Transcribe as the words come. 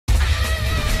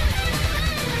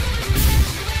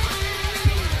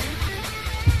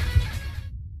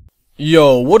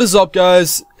Yo, what is up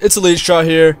guys? It's Elite Shot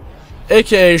here,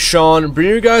 aka Sean,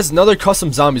 bringing you guys another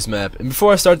custom zombies map. And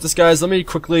before I start this guys, let me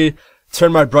quickly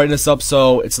turn my brightness up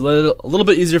so it's a little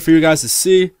bit easier for you guys to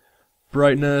see.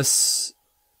 Brightness.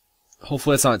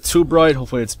 Hopefully it's not too bright,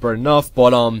 hopefully it's bright enough.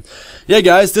 But yeah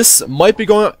guys, this might be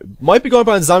going up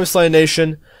on Zombie Slaying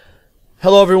Nation.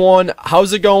 Hello everyone,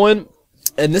 how's it going?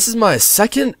 And this is my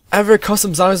second ever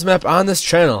custom zombies map on this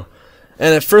channel.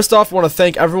 And first off, I want to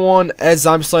thank everyone at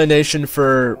Zombie Slaying Nation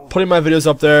for putting my videos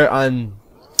up there on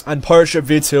Pirate Ship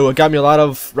V2. It got me a lot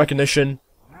of recognition,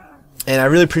 and I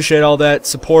really appreciate all that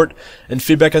support and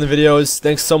feedback on the videos.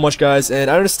 Thanks so much, guys.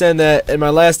 And I understand that in my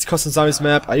last custom zombies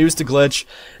map, I used a glitch,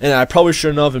 and I probably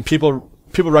shouldn't have. And people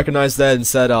recognized that and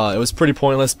said it was pretty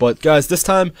pointless. But guys, this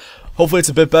time, hopefully it's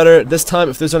a bit better. This time,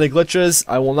 if there's any glitches,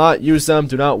 I will not use them.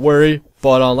 Do not worry.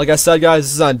 But like I said, guys,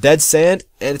 this is on Dead Sand,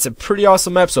 and it's a pretty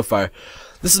awesome map so far.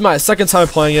 This is my second time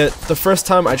playing it. The first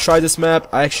time I tried this map,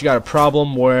 I actually got a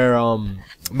problem where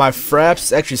my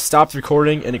fraps actually stopped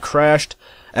recording and it crashed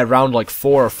at round like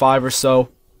 4 or 5 or so.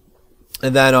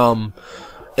 And then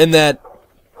in that,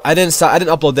 I didn't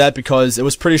upload that because it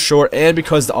was pretty short and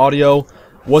because the audio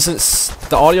wasn't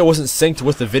synced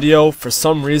with the video for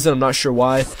some reason. I'm not sure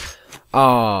why.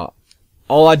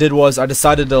 All I did was I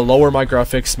decided to lower my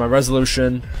graphics, my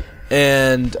resolution,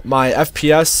 and my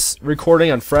FPS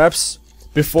recording on fraps.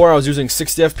 Before I was using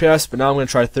 60 FPS, but now I'm gonna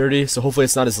try 30. So hopefully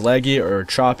it's not as laggy or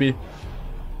choppy,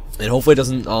 and hopefully it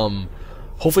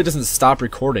doesn't stop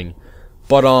recording.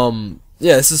 But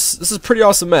yeah, this is a pretty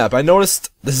awesome map. I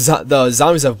noticed the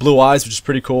zombies have blue eyes, which is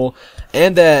pretty cool,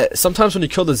 and that sometimes when you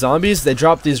kill the zombies, they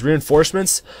drop these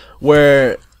reinforcements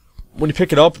where, when you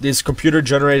pick it up, these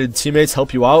computer-generated teammates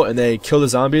help you out, and they kill the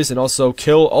zombies and also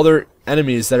kill other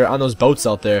enemies that are on those boats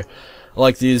out there.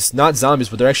 Like these, not zombies,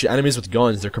 but they're actually enemies with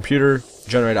guns. They're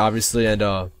computer-generated, obviously, and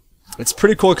it's a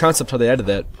pretty cool concept how they added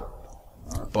that.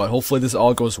 But hopefully this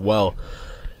all goes well,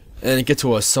 and get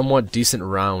to a somewhat decent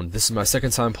round. This is my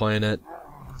second time playing it.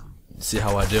 Let's see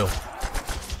how I do.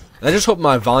 And I just hope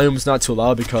my volume's not too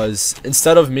loud, because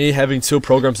instead of me having 2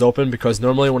 programs open, because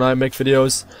normally when I make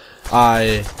videos,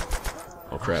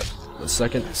 oh crap, 1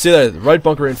 second. See that, right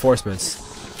bunker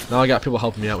reinforcements. Now I got people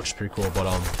helping me out, which is pretty cool. But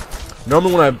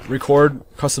normally when I record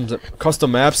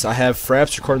custom maps, I have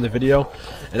fraps recording the video,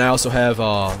 and I also have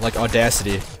like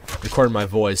Audacity recording my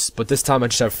voice. But this time I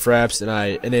just have fraps, and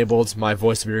I enabled my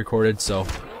voice to be recorded. So,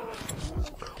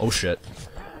 oh shit.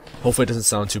 Hopefully it doesn't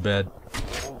sound too bad.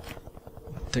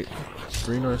 Take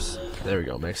 3 knives. There we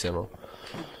go, max ammo.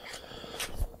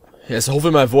 Yeah, so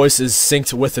hopefully my voice is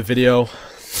synced with the video.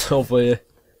 Hopefully,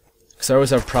 because I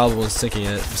always have problems syncing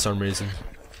it for some reason.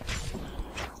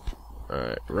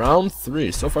 Alright, round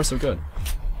 3. So far, so good.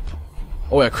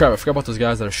 Oh yeah, crap, I forgot about those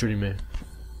guys that are shooting me.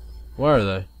 Where are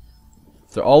they?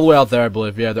 They're all the way out there, I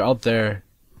believe. Yeah, they're out there,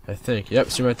 I think.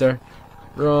 Yep, see right there?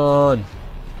 Run!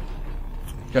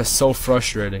 That's so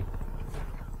frustrating.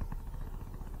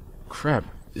 Crap.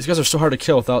 These guys are so hard to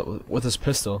kill with this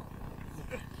pistol.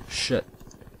 Shit.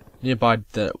 Need to buy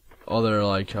that other,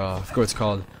 like, I forget what it's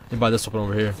called. Need to buy this weapon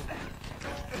over here.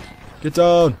 Get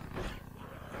down!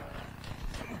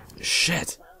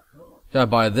 Shit. Gotta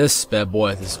buy this bad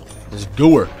boy, this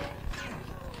gooer.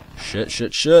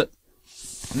 Shit.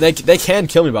 And they can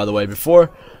kill me, by the way.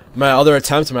 Before my other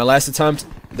attempt, my last attempt,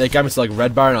 they got me to like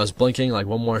red bar and I was blinking. Like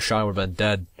one more shot I would have been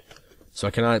dead. So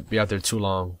I cannot be out there too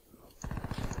long.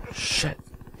 Shit.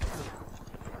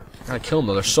 Gotta kill them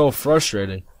though, they're so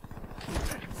frustrating.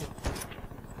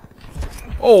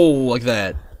 Oh, like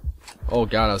that. Oh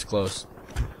god, that was close.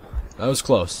 That was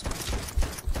close.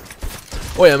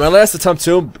 Oh yeah, my last attempt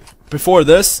too, before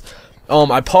this,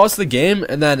 I paused the game,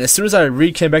 and then as soon as I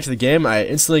came back to the game, I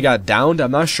instantly got downed.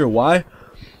 I'm not sure why.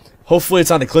 Hopefully it's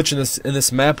not a glitch in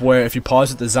this map where if you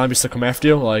pause it, the zombies still come after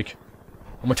you. Like,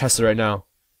 I'm gonna test it right now.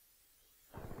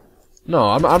 No,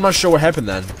 I'm not sure what happened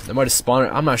then. It might have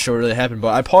spawned. I'm not sure what really happened,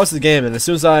 but I paused the game, and as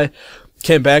soon as I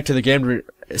came back to the game,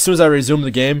 as soon as I resumed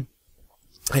the game,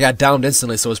 I got downed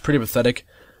instantly. So it was pretty pathetic,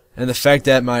 and the fact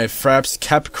that my fraps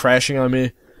kept crashing on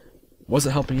me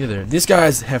wasn't helping either. These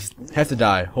guys have to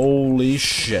die. Holy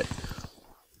shit!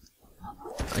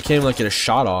 I can't even like get a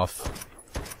shot off.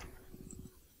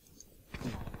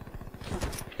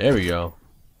 There we go.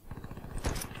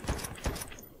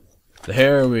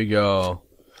 There we go.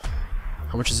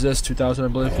 How much is this? 2,000, I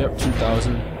believe. Yep,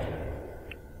 2,000.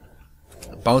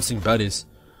 Bouncing Betties.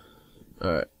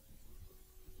 Alright.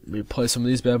 Let me play some of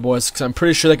these bad boys, because I'm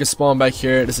pretty sure they can spawn back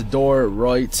here. There's a door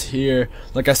right here.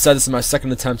 Like I said, this is my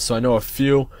second attempt, so I know a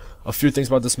few things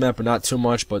about this map, but not too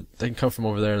much. But they can come from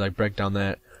over there and like break down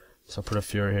that. So I'll put a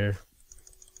few right here.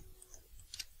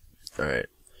 Alright.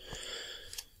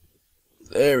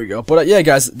 There we go. But yeah,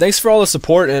 guys, thanks for all the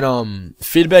support and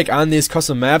feedback on these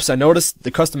custom maps. I noticed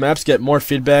the custom maps get more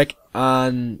feedback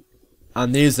on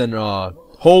these than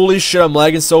holy shit, I'm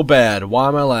lagging so bad. Why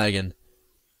am I lagging?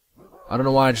 I don't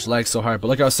know why I just lag so hard. But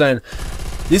like I was saying,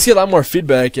 these get a lot more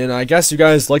feedback, and I guess you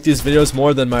guys like these videos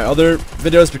more than my other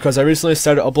videos because I recently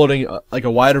started uploading like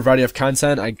a wider variety of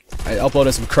content. I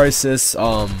uploaded some Crysis,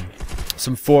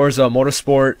 some Forza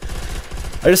Motorsport.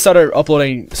 I just started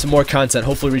uploading some more content,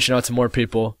 hopefully reaching out to more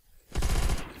people.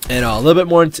 And a little bit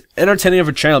more entertaining of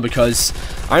a channel because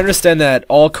I understand that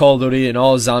all Call of Duty and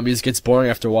all zombies gets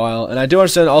boring after a while. And I do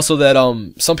understand also that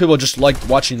some people just like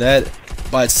watching that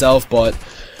by itself. But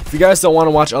if you guys don't want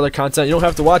to watch other content, you don't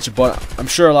have to watch it. But I'm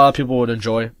sure a lot of people would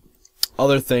enjoy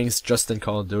other things just than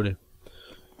Call of Duty.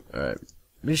 Alright,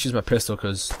 let me just use my pistol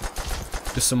because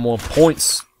get some more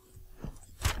points.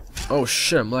 Oh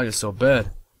shit, I'm lagging so bad.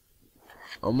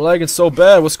 I'm lagging so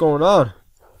bad, what's going on?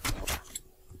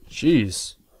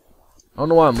 Jeez. I don't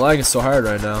know why I'm lagging so hard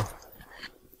right now.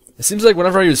 It seems like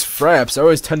whenever I use fraps, I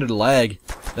always tend to lag.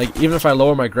 Like, even if I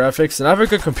lower my graphics, and I have a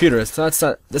good computer. It's not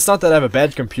that I have a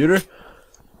bad computer.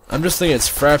 I'm just thinking it's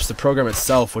fraps, the program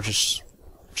itself, which is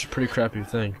a pretty crappy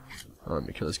thing. Oh, let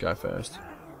me kill this guy fast.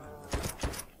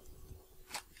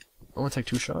 I want to take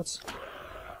 2 shots.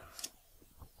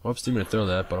 Whoops, didn't mean to throw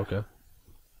that, but okay.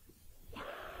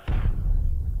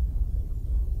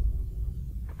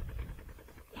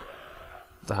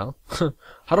 What the hell?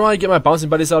 How do I get my bouncing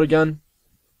buddies out again?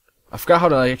 I forgot how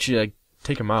to actually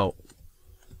take them out.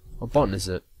 What button is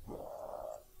it?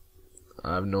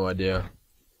 I have no idea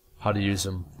how to use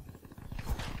them.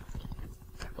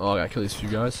 Oh, I gotta kill these few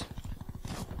guys.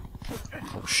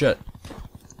 Oh shit.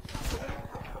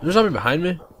 There's something behind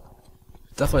me?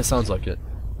 Definitely sounds like it.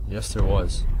 Yes, there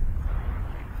was.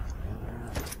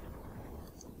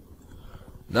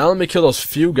 Now let me kill those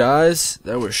few guys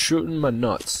that were shooting my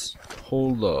nuts.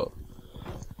 Hold up.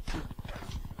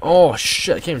 Oh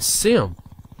shit, I can't even see them.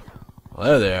 Oh,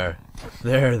 there they are.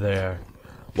 They're there.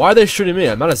 Why are they shooting me?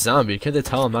 I'm not a zombie. Can't they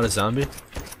tell I'm not a zombie?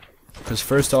 Because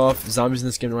first off, zombies in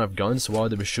this game don't have guns, so why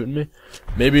would they be shooting me?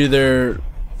 Maybe they're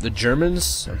the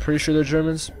Germans? I'm pretty sure they're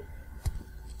Germans.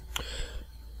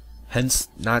 Hence,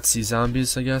 Nazi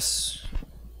zombies, I guess.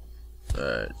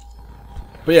 Alright.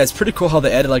 But yeah, it's pretty cool how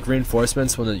they added like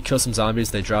reinforcements. When you kill some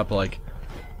zombies, they drop like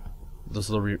those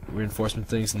little reinforcement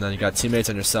things, and then you got teammates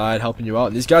on your side helping you out.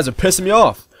 And these guys are pissing me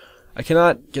off. I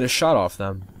cannot get a shot off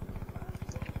them.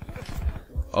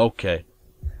 Okay,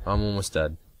 I'm almost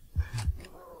dead.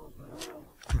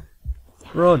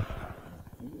 Run!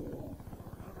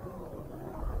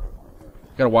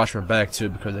 Gotta watch my back too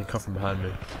because they come from behind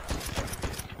me.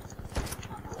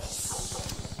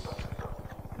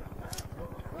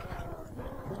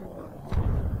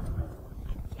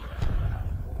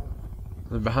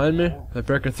 They're behind me? They're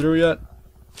breaking through yet?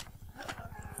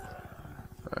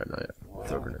 Alright, not yet.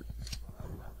 Throw a grenade.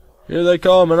 Here they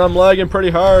come, and I'm lagging pretty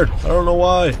hard. I don't know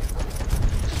why.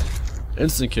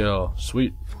 Instant kill.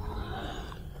 Sweet.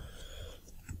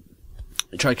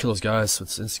 You try to kill those guys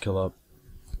with instant kill up.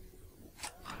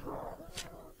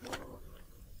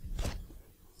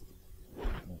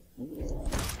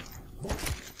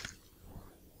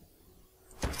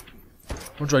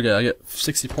 What do I get? I get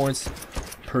 60 points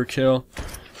per kill.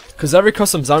 Because every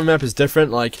custom zombie map is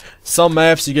different. Like, some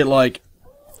maps you get like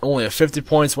only a 50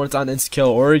 points when it's on insta kill,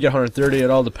 or you get 130. It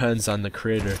all depends on the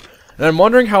creator. And I'm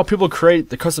wondering how people create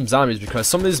the custom zombies, because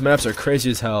some of these maps are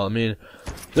crazy as hell. I mean,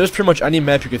 there's pretty much any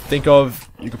map you could think of,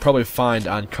 you could probably find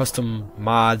on custom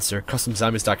mods or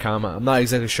customzombies.com. I'm not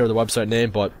exactly sure the website name,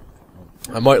 but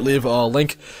I might leave a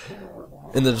link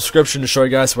in the description to show you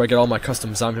guys where I get all my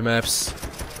custom zombie maps.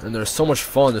 And they're so much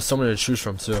fun. There's so many to choose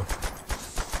from too.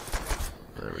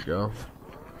 There we go.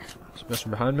 Is there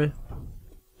someone behind me?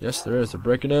 Yes, there is. They're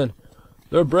breaking in.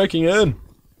 They're breaking in.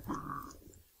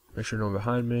 Make sure no one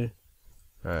behind me.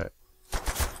 Alright.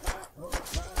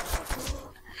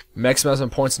 Maximize my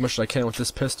points as much as I can with this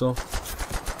pistol.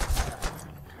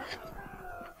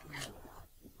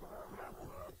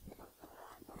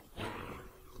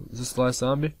 Is this the last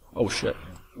zombie? Oh shit.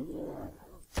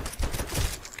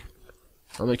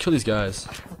 I'm gonna kill these guys.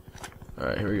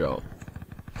 Alright, here we go.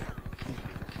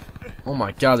 Oh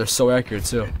my god, they're so accurate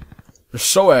too. They're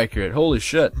so accurate. Holy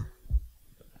shit.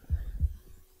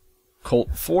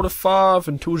 Colt 4-5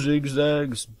 and 2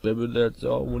 zigzags. Baby, that's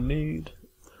all we need.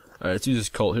 Alright, let's use this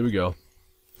Colt. Here we go.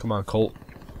 Come on, Colt.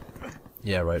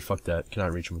 Yeah, right. Fuck that.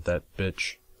 Cannot reach him with that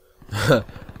bitch.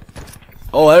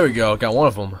 Oh, there we go. Got one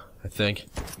of them, I think.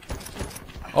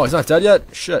 Oh, he's not dead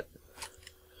yet? Shit.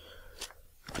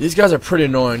 These guys are pretty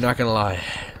annoying, not gonna lie.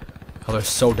 Oh, they're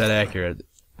so dead accurate.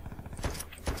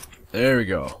 There we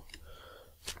go.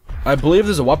 I believe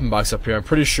there's a weapon box up here. I'm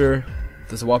pretty sure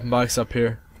there's a weapon box up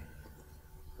here.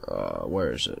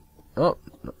 Where is it? Oh,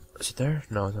 is it there?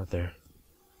 No, it's not there.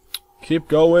 Keep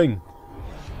going.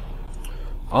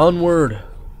 Onward.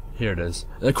 Here it is.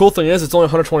 And the cool thing is, it's only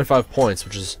 125 points,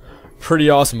 which is pretty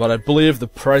awesome, but I believe the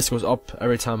price goes up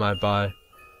every time I buy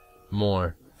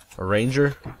more. A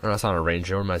Ranger? No, that's not a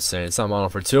Ranger. What am I saying? It's not Model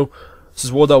for 2. This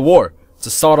is World at War. It's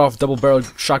a sawed-off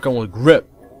double-barreled shotgun with grip.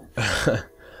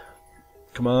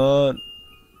 Come on.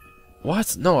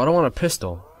 What? No, I don't want a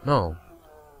pistol. No.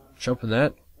 Should I open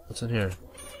that? What's in here?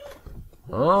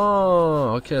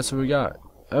 Oh, okay, that's what we got.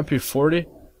 MP40?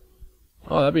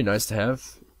 Oh, that'd be nice to have.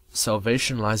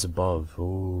 Salvation lies above.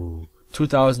 Ooh.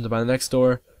 2,000 to buy the next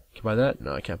door. Can I buy that?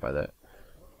 No, I can't buy that.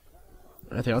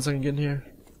 Anything else I can get in here?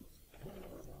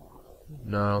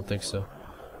 No, I don't think so.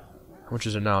 How much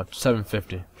is it now?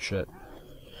 750. Shit.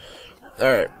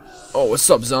 Alright. Oh, what's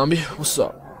up, zombie? What's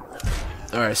up?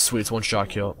 Alright, sweet. It's one shot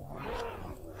kill.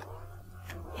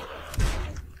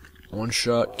 One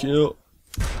shot kill.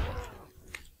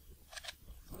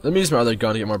 Let me use my other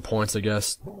gun to get more points, I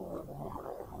guess.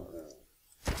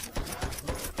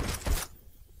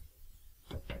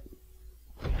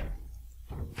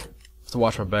 To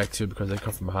watch my back too because they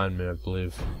come from behind me, I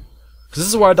believe. Because this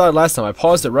is where I died last time. I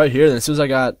paused it right here, and as soon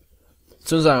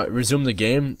as I resumed the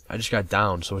game, I just got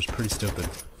down, so it was pretty stupid.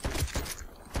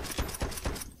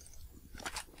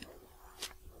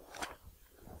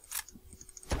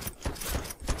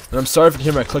 And I'm sorry if you can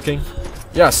hear my clicking.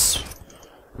 Yes!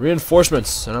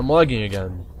 Reinforcements, and I'm lagging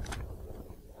again.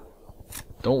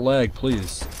 Don't lag,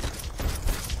 please.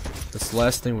 That's the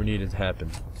last thing we need to happen.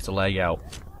 It's a lag out.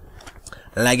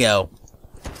 Lag out.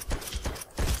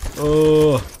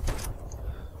 Oh.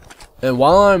 And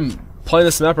while I'm playing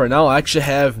this map right now, I actually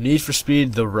have Need for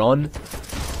Speed The Run,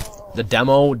 the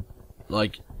demo,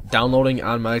 like, downloading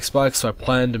on my Xbox, so I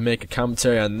plan to make a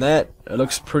commentary on that. It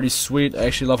looks pretty sweet. I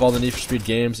actually love all the Need for Speed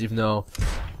games, even though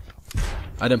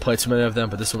I didn't play too many of them,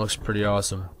 but this one looks pretty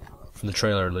awesome. From the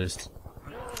trailer, at least.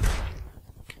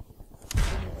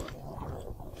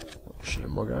 Shit,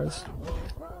 more guys?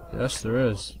 Yes, there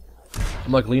is.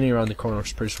 I'm like leaning around the corner, which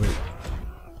is pretty sweet.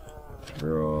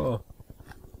 Bro.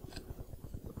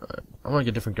 Alright, I want to get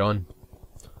a different gun.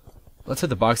 Let's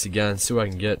hit the box again, see what I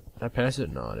can get. Did I pass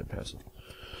it? No, I didn't pass it.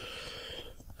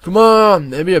 Come on!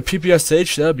 Maybe a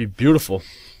PPSH? That would be beautiful.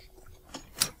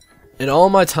 In all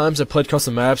my times I played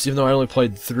custom maps, even though I only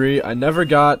played 3, I never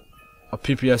got a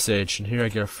PPSH, and here I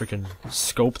get a freaking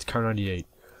scoped Kar 98.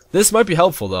 This might be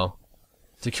helpful, though.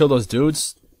 To kill those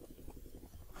dudes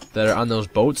that are on those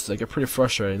boats. They get pretty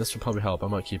frustrating. This will probably help. I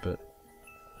might keep it.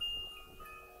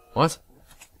 What?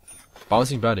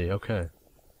 Bouncing Betty, okay.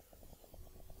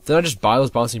 Didn't I just buy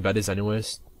those Bouncing Betties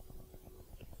anyways?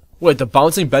 Wait, the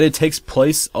Bouncing Betty takes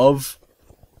place of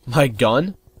my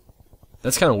gun?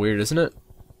 That's kind of weird, isn't it?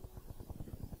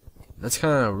 That's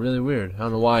kind of really weird. I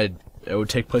don't know why it would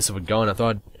take place of a gun. I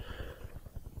thought...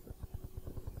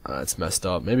 That's messed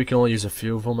up. Maybe you can only use a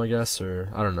few of them, I guess, or...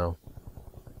 I don't know.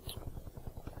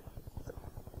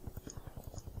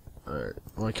 Alright,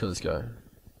 I want to kill this guy.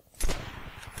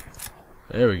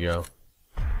 There we go.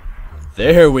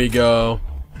 There we go!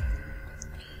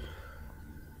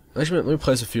 Actually, let me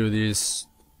place a few of these.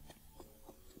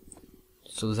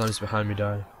 So the zombies behind me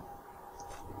die.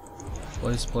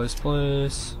 Place, place,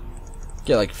 place.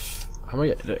 Get like... How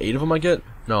many? 8 of them I get?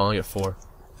 No, I only get 4.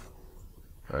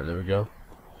 Alright, there we go.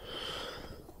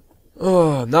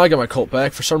 Oh, now I got my Colt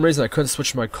back. For some reason I couldn't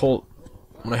switch my Colt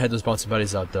when I had those Bouncing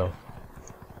Betties out though.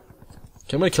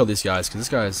 Okay, I'm gonna kill these guys, because these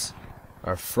guys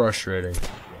are frustrating.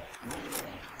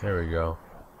 There we go.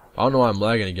 I don't know why I'm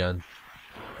lagging again.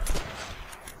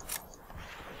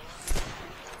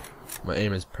 My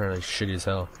aim is apparently shitty as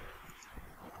hell.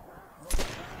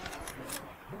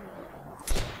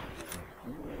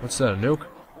 What's that, a nuke?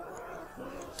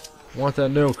 I want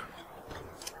that nuke.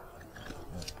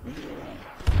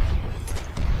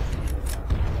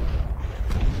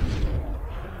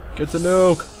 Get the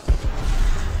nuke!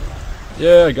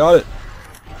 Yeah, I got it.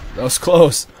 That was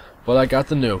close, but I got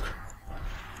the nuke.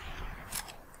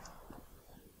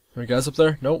 Are you guys up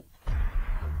there? Nope.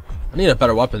 I need a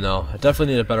better weapon though. I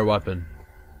definitely need a better weapon.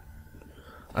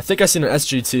 I think I seen an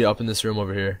SGT up in this room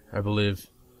over here, I believe.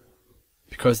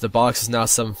 Because the box is now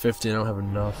 750 and I don't have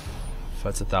enough. If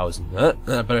that's 1,000.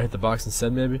 I better hit the box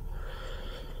instead maybe.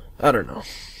 I don't know.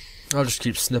 I'll just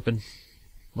keep snipping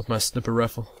with my snipper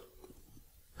rifle.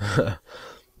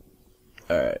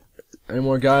 Alright. Any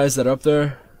more guys that are up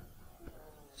there?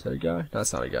 Is that a guy? No,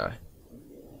 that's not a guy.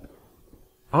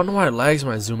 I don't know why it lags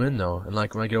when I zoom in though, and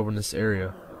like when I get over in this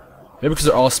area. Maybe because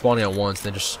they're all spawning at once, they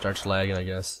just start lagging, I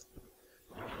guess.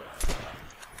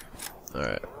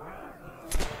 Alright.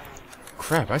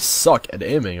 Crap, I suck at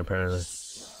aiming, apparently.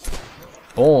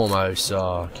 Boom, I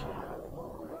suck.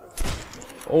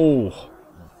 Oh.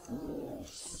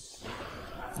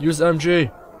 Use the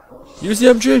MG. Use the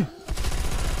MG.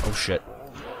 Oh, shit.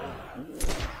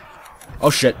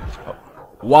 Oh, shit. Oh.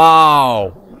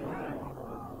 Wow.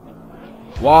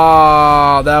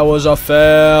 Wow, that was a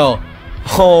fail.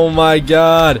 Oh my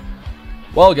god.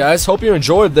 Well guys, hope you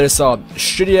enjoyed this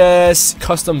shitty ass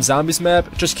custom zombies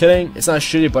map. Just kidding, it's not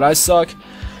shitty, but I suck.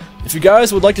 If you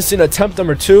guys would like to see an attempt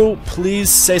number 2, please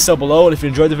say so below. And if you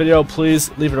enjoyed the video,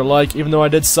 please leave it a like. Even though I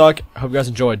did suck, I hope you guys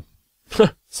enjoyed.